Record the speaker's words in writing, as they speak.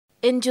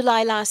In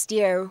July last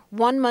year,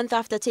 1 month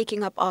after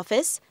taking up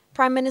office,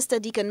 Prime Minister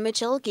Dickon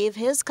Mitchell gave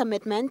his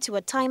commitment to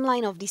a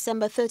timeline of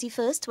December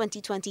 31,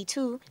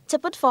 2022, to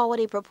put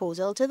forward a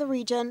proposal to the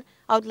region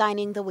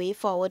outlining the way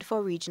forward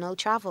for regional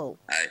travel.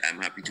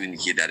 I'm happy to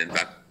indicate that, in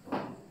fact,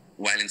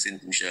 while in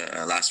St.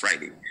 Lucia last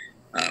Friday,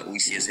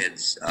 OECS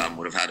heads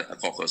would have had a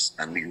caucus,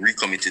 and we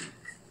recommitted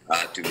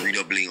to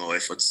redoubling our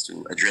efforts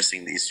to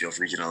addressing the issue of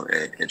regional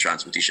air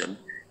transportation.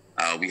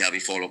 We have a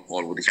follow-up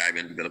call with the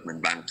Caribbean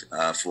Development Bank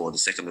for the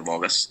 2nd of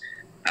August.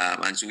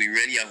 And so we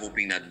really are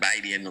hoping that by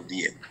the end of the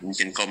year, we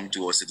can come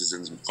to our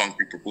citizens with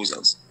concrete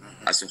proposals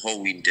as to how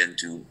we intend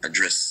to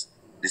address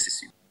this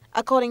issue.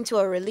 According to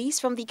a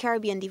release from the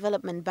Caribbean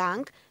Development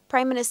Bank,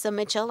 Prime Minister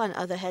Mitchell and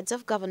other heads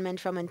of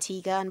government from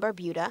Antigua and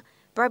Barbuda,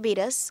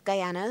 Barbados,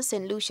 Guyana,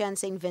 St. Lucia and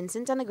St.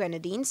 Vincent and the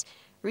Grenadines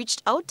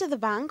reached out to the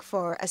bank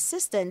for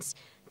assistance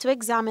to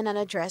examine and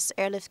address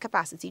airlift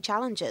capacity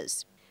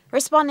challenges.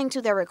 Responding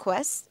to their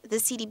request, the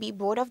CDB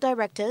Board of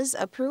Directors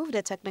approved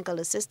a technical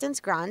assistance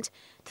grant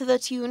to the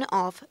tune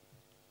of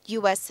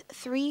US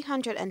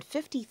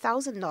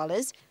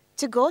 $350,000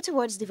 to go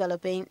towards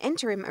developing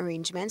interim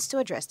arrangements to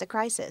address the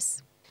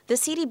crisis. The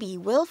CDB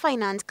will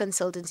finance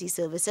consultancy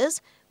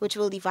services, which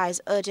will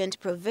devise urgent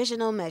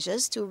provisional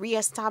measures to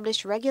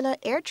re-establish regular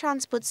air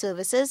transport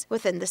services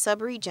within the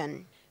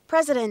sub-region.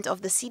 President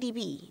of the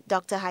CDB,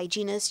 Dr.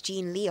 Hyginus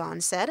Jean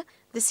Leon, said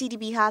the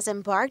CDB has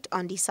embarked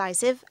on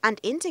decisive and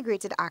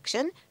integrated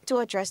action to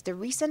address the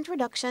recent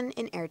reduction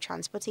in air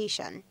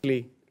transportation.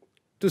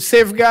 To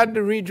safeguard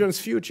the region's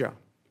future,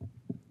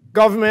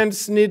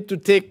 governments need to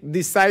take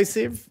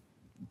decisive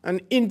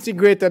and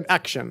integrated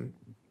action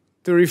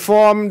to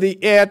reform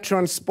the air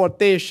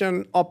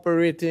transportation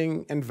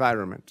operating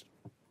environment.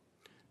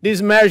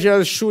 These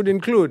measures should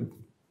include: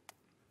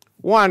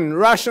 1,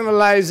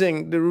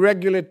 rationalizing the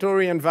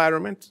regulatory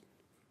environment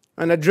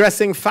and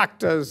addressing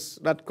factors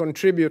that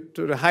contribute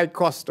to the high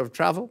cost of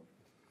travel.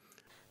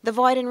 The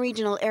void in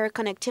regional air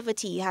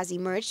connectivity has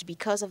emerged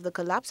because of the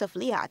collapse of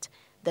LIAT,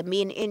 the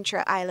main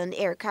intra-island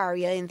air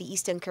carrier in the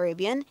Eastern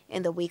Caribbean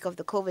in the wake of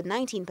the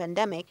COVID-19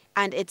 pandemic,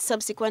 and its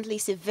subsequently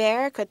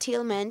severe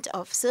curtailment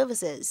of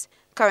services.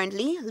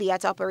 Currently,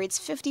 LIAT operates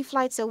 50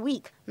 flights a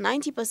week,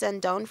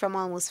 90% down from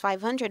almost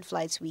 500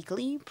 flights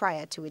weekly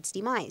prior to its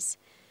demise.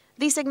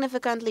 The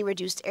significantly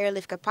reduced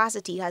airlift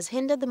capacity has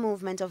hindered the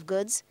movement of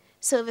goods,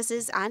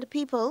 services, and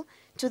people,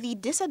 to the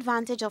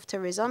disadvantage of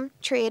tourism,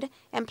 trade,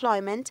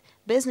 employment,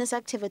 business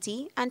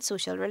activity, and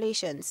social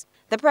relations.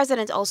 The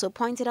president also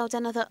pointed out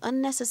another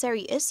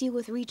unnecessary issue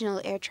with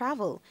regional air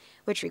travel,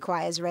 which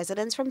requires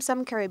residents from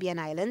some Caribbean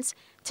islands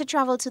to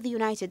travel to the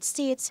United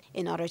States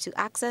in order to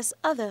access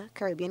other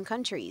Caribbean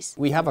countries.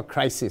 We have a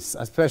crisis,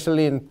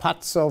 especially in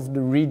parts of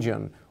the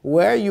region,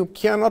 where you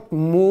cannot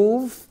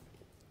move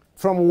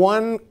from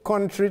one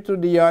country to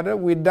the other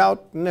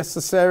without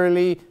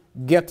necessarily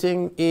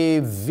getting a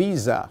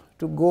visa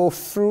to go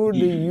through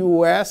the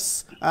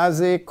U.S.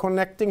 as a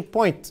connecting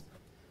point.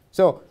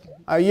 So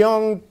a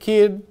young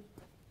kid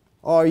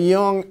or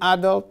young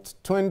adult,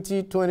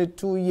 20,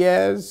 22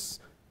 years,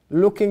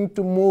 looking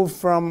to move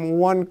from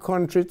one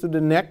country to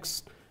the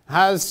next,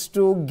 has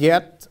to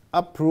get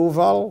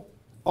approval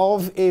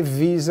of a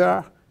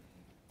visa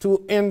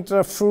to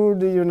enter through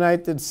the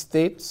United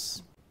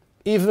States,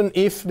 even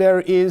if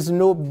there is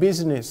no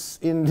business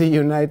in the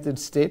United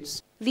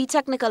States. The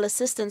technical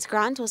assistance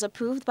grant was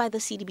approved by the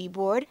CDB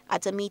board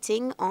at a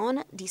meeting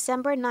on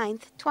December 9,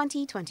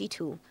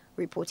 2022.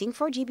 Reporting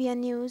for GBN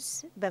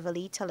News,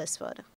 Beverly Telesford.